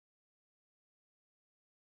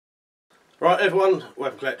Right everyone,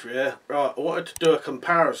 WeaponCollector here. Right, I wanted to do a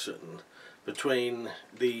comparison between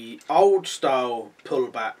the old style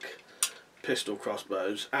pullback pistol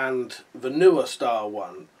crossbows and the newer style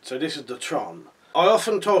one. So this is the Tron. I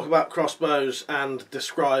often talk about crossbows and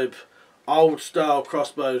describe old style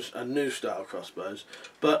crossbows and new style crossbows,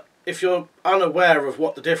 but if you're unaware of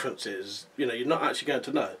what the difference is, you're not actually going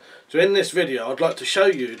to know. So in this video I'd like to show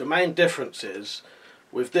you the main differences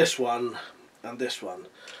with this one and this one.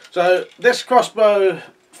 So this crossbow,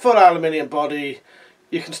 full aluminium body,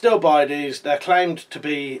 you can still buy these. They're claimed to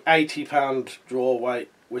be £80 draw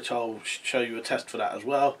weight, which I'll show you a test for that as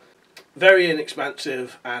well. Very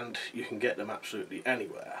inexpensive, and you can get them absolutely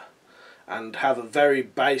anywhere, and have a very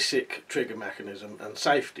basic trigger mechanism and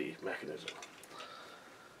safety mechanism.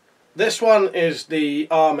 This one is the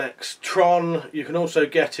Armex Tron. You can also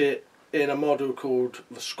get it in a model called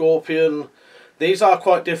the Scorpion. These are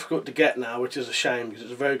quite difficult to get now, which is a shame because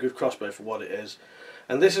it's a very good crossbow for what it is.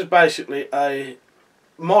 And this is basically a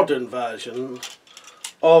modern version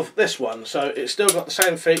of this one. So it's still got the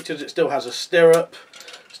same features. It still has a stirrup,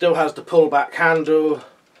 still has the pullback handle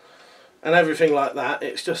and everything like that.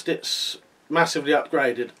 It's massively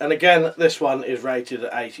upgraded. And again, this one is rated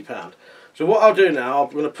at £80. So what I'll do now,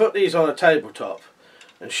 I'm going to put these on a tabletop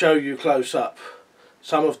and show you close up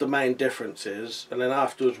some of the main differences, and then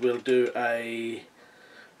afterwards we'll do a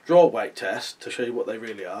draw weight test to show you what they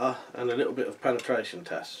really are, and a little bit of penetration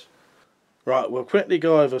tests. Right, we'll quickly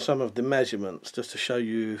go over some of the measurements just to show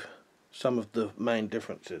you some of the main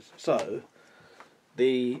differences. So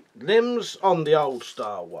the limbs on the old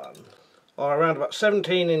style one are around about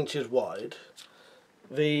 17 inches wide.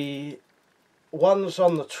 The ones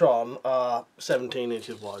on the Tron are 17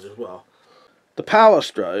 inches wide as well. The power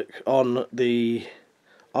stroke on the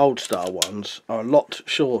old style ones are a lot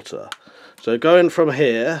shorter. So going from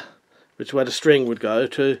here, which is where the string would go,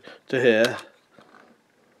 to here,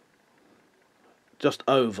 just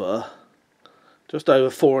over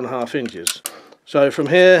 4.5 inches. So from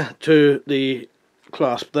here to the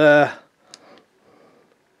clasp there,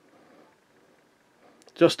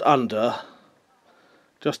 just under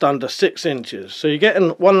 6 inches. So you're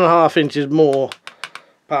getting 1.5 inches more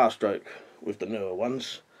power stroke with the newer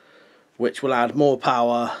ones, which will add more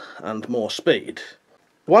power and more speed.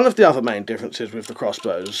 One of the other main differences with the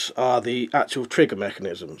crossbows are the actual trigger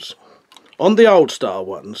mechanisms. On the old style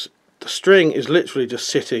ones, the string is literally just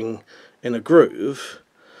sitting in a groove,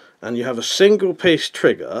 and you have a single piece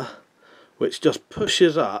trigger which just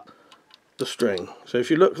pushes up the string. So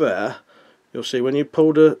if you look there, you'll see when you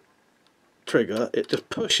pull the trigger, it just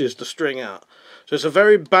pushes the string out. So it's a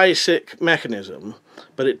very basic mechanism,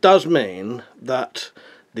 but it does mean that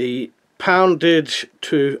the poundage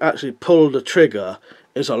to actually pull the trigger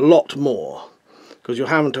is a lot more, because you're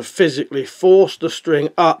having to physically force the string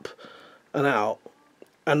up and out.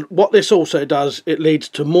 And what this also does, it leads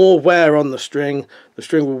to more wear on the string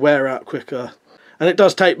will wear out quicker, and it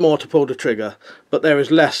does take more to pull the trigger, but there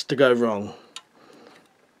is less to go wrong.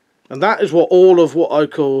 And that is what all of what I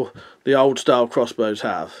call the old style crossbows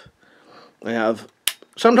have.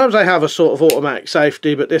 Sometimes they have a sort of automatic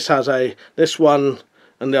safety, but this one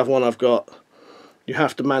and the other one I've got, you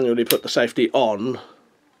have to manually put the safety on,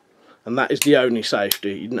 and that is the only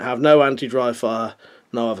safety. You have no anti-dry fire,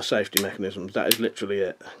 no other safety mechanisms. That is literally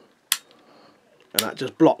it, and that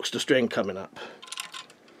just blocks the string coming up.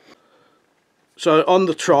 So on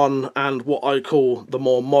the Tron and what I call the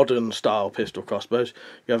more modern style pistol crossbows,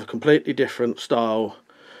 you have a completely different style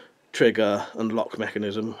trigger and lock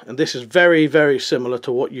mechanism, and this is very, very similar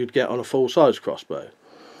to what you'd get on a full-size crossbow.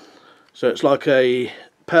 So it's like a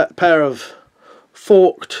pair of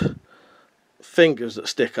forked fingers that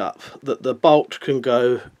stick up, that the bolt can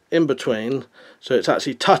go in between, so it's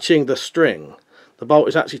actually touching the string. The bolt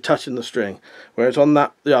is actually touching the string, whereas on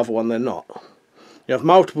the other one they're not. You have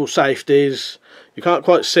multiple safeties. You can't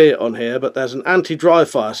quite see it on here, but there's an anti-dry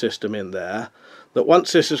fire system in there that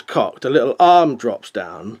once this is cocked, a little arm drops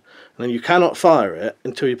down, and then you cannot fire it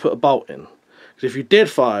until you put a bolt in. Because if you did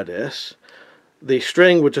fire this, the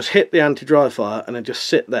string would just hit the anti-dry fire and then just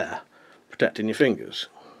sit there, protecting your fingers.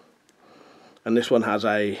 And this one has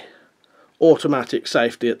a automatic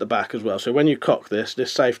safety at the back as well. So when you cock this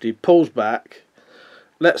safety pulls back,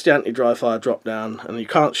 lets the anti-dry fire drop down, and you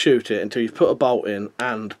can't shoot it until you've put a bolt in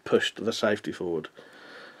and pushed the safety forward.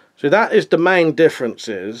 So that is the main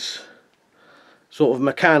differences, sort of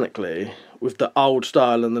mechanically, with the old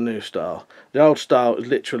style and the new style. The old style is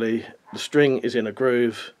literally, the string is in a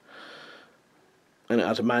groove, and it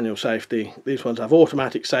has a manual safety. These ones have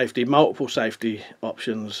automatic safety, multiple safety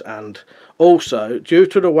options, and also, due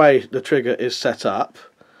to the way the trigger is set up,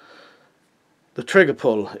 the trigger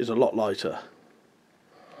pull is a lot lighter.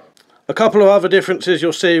 A couple of other differences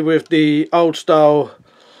you'll see with the old style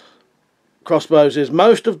crossbows is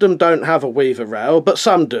most of them don't have a weaver rail, but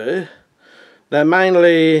some do. They're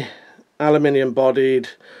mainly aluminium bodied,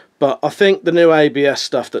 but I think the new ABS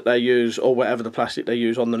stuff that they use, or whatever the plastic they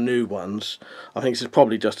use on the new ones, I think this is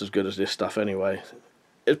probably just as good as this stuff anyway.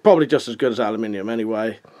 It's probably just as good as aluminium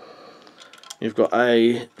anyway. You've got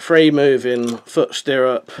a free moving foot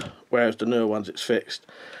stirrup, whereas the newer ones it's fixed.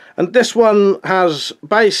 And this one has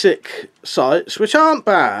basic sights, which aren't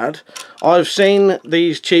bad. I've seen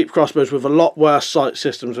these cheap crossbows with a lot worse sight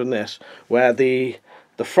systems than this, where the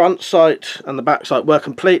front sight and the back sight were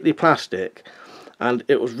completely plastic, and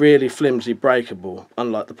it was really flimsy breakable,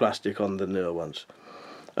 unlike the plastic on the newer ones.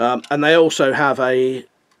 And they also have a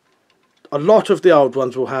lot of the old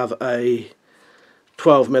ones will have a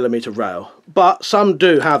 12mm rail, but some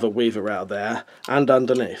do have a weaver rail there and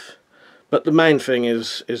underneath. But the main thing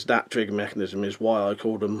is that trigger mechanism is why I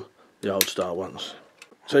call them the old style ones.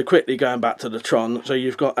 So quickly going back to the Tron, so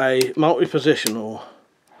you've got a multi-positional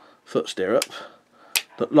foot stirrup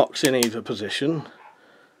that locks in either position.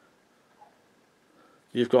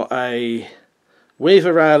 You've got a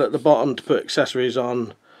weaver rail at the bottom to put accessories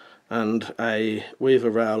on, and a weaver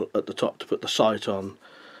rail at the top to put the sight on.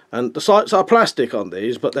 And the sights are plastic on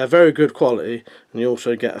these, but they're very good quality, and you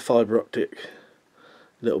also get a fibre optic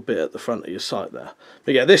little bit at the front of your sight there.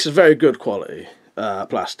 But yeah, this is very good quality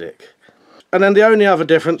plastic. And then the only other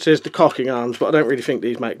difference is the cocking arms, but I don't really think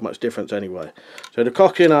these make much difference anyway. So the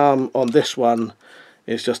cocking arm on this one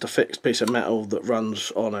is just a fixed piece of metal that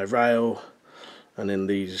runs on a rail, and in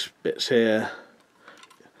these bits here.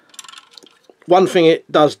 One thing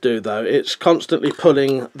it does do though, it's constantly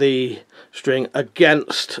pulling the string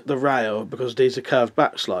against the rail because these are curved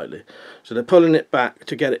back slightly. So they're pulling it back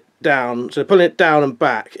to get it down, so they're pulling it down and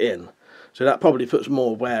back in. So that probably puts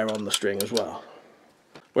more wear on the string as well.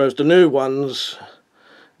 Whereas the new ones,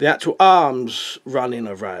 the actual arms run in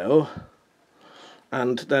a rail,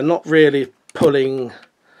 and they're not really pulling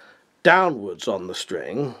downwards on the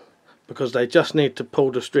string because they just need to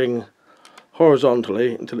pull the string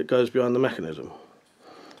horizontally until it goes behind the mechanism.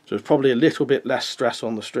 So it's probably a little bit less stress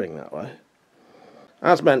on the string that way.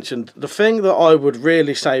 As mentioned, the thing that I would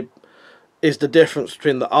really say is the difference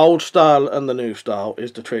between the old style and the new style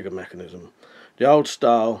is the trigger mechanism. The old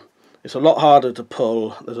style, it's a lot harder to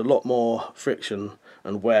pull, there's a lot more friction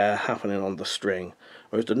and wear happening on the string,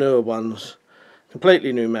 whereas the newer ones,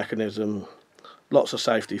 completely new mechanism, lots of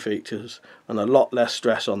safety features and a lot less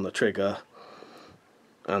stress on the trigger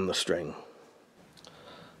and the string.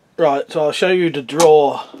 Right, so I'll show you the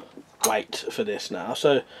draw weight for this now.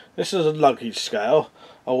 So this is a luggage scale.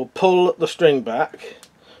 I will pull the string back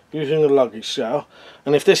using the luggage scale,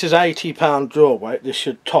 and if this is £80 draw weight, this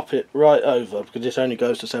should top it right over because this only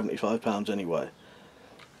goes to £75 anyway.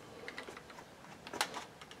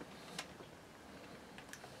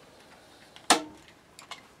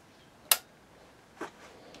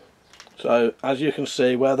 So as you can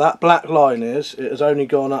see, where that black line is, it has only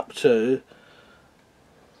gone up to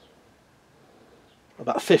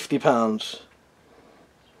about £50.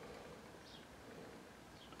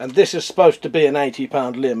 And this is supposed to be an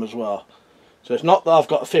 £80 limb as well. So it's not that I've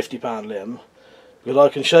got a £50 limb, because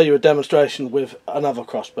I can show you a demonstration with another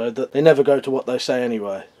crossbow that they never go to what they say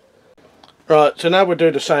anyway. Right, so now we'll do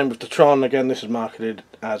the same with the Tron. Again, this is marketed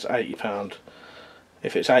as £80.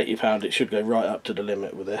 If it's £80, it should go right up to the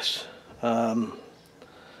limit with this.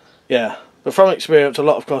 Yeah, but from experience, a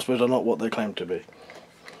lot of crossbows are not what they claim to be.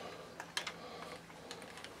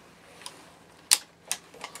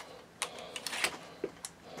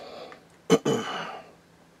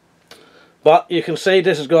 But you can see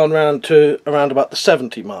this has gone round to around about the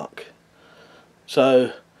 70 mark.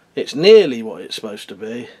 So it's nearly what it's supposed to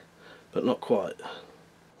be, but not quite.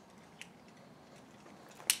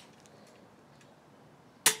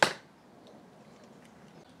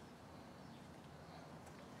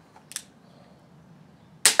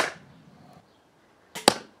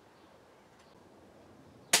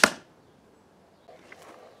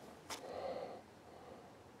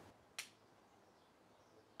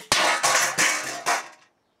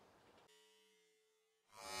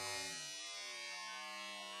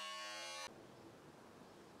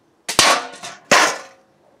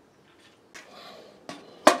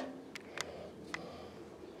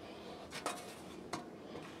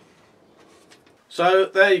 So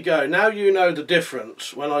there you go. Now you know the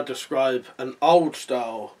difference when I describe an old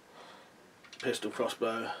style pistol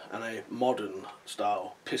crossbow and a modern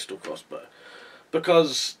style pistol crossbow.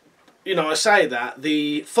 Because, you know, I say that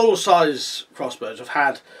the full size crossbows have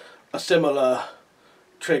had a similar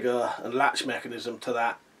trigger and latch mechanism to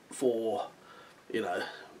that for, you know,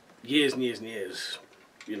 years and years and years,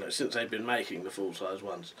 you know, since they've been making the full-size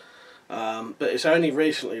ones. But it's only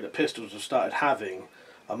recently that pistols have started having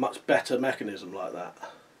a much better mechanism like that.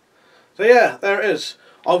 So yeah, there it is.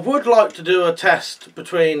 I would like to do a test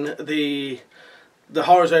between the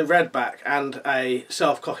Horizon Redback and a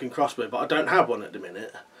self-cocking crossbow, but I don't have one at the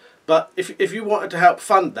minute. But if you wanted to help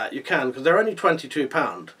fund that, you can, because they're only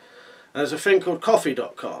 £22. And there's a thing called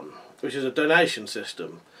coffee.com, which is a donation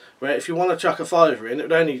system, where if you want to chuck a fiver in,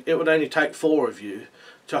 it would only take 4 of you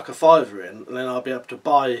chuck a fiver in, and then I'll be able to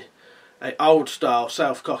buy a old style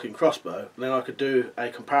self-cocking crossbow, and then I could do a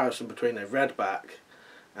comparison between a Redback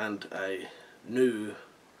and a new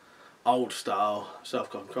old style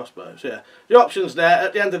self-cocking crossbow. So yeah, the options there.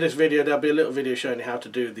 At the end of this video there'll be a little video showing you how to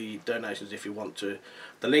do the donations if you want to.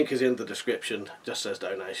 The link is in the description, just says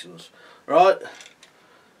donations. Right,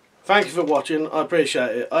 thank you for watching, I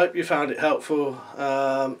appreciate it. I hope you found it helpful.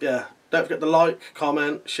 Yeah, don't forget to like,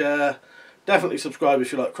 comment, share, definitely subscribe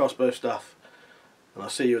if you like crossbow stuff, and I'll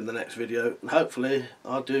see you in the next video, and hopefully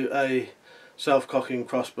I'll do a self-cocking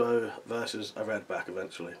crossbow versus a Redback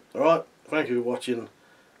eventually. Alright, thank you for watching.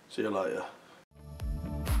 See you later.